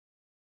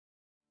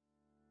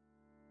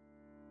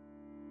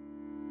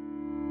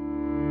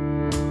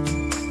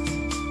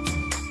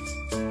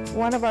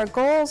one of our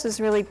goals is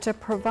really to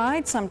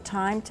provide some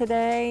time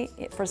today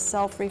for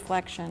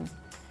self-reflection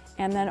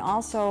and then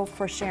also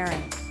for sharing.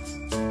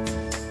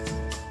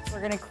 We're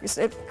going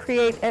to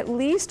create at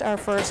least our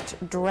first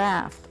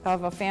draft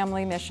of a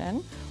family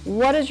mission.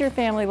 What does your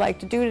family like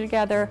to do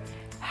together?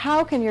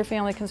 How can your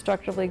family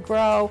constructively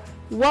grow?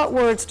 What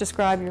words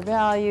describe your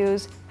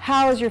values?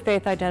 How is your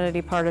faith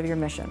identity part of your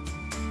mission?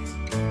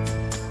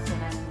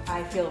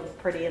 I feel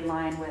pretty in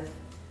line with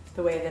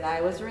the way that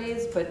I was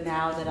raised, but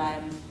now that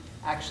I'm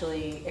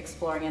actually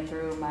exploring it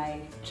through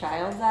my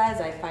child's eyes,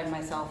 I find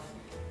myself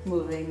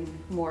moving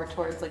more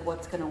towards like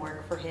what's going to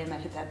work for him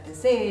at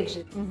this age,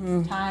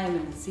 time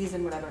and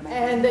season, whatever.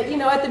 And you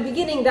know, at the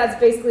beginning, that's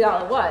basically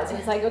all it was.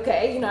 It's like,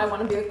 okay, you know, I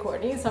want to be with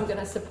Courtney, so I'm going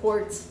to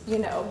support, you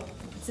know,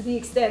 to the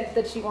extent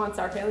that she wants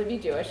our family to be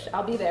Jewish,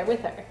 I'll be there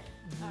with her.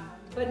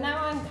 But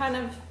now I'm kind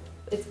of,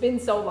 it's been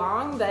so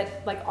long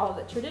that like all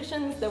the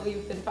traditions that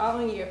we've been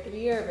following year after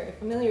year are very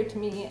familiar to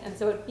me, and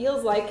so it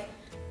feels like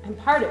I'm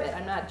part of it.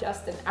 I'm not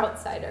just an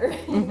outsider,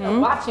 you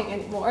know, watching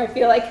anymore. I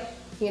feel like,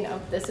 you know,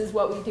 this is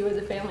what we do as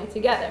a family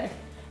together.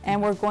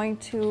 And we're going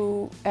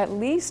to at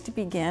least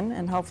begin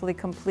and hopefully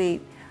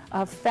complete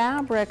a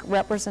fabric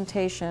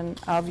representation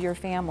of your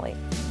family.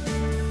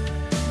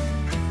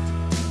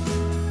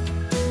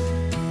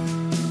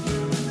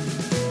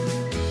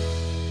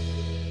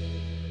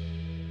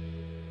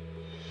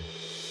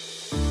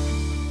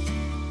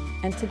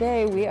 And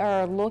today we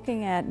are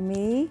looking at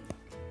me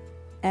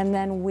and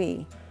then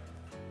we.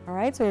 All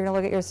right, so you're going to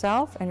look at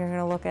yourself and you're going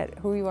to look at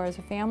who you are as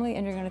a family,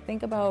 and you're going to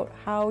think about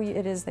how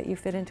it is that you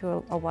fit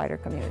into a wider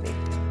community.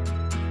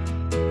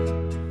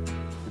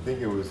 I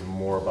think it was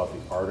more about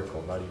the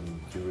article, not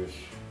even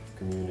Jewish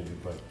community,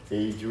 but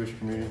a Jewish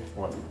community. I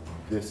want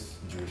this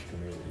Jewish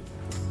community.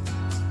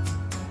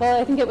 Well,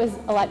 I think it was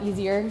a lot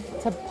easier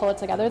to pull it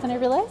together than I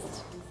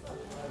realized.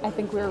 I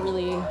think we were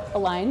really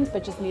aligned,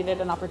 but just needed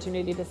an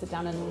opportunity to sit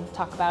down and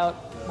talk about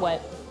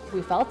what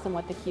we felt and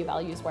what the key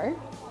values were.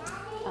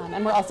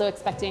 And we're also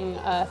expecting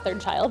a third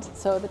child,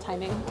 so the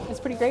timing is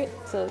pretty great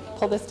to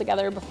pull this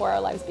together before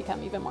our lives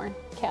become even more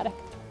chaotic.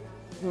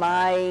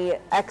 My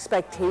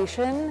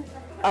expectation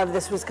of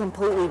this was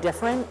completely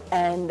different,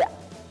 and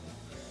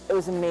it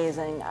was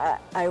amazing.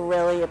 I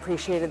really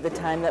appreciated the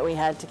time that we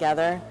had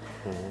together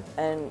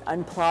and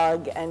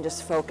unplug and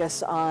just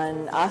focus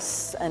on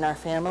us and our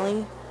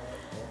family.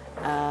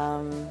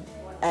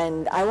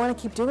 And I want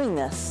to keep doing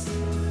this.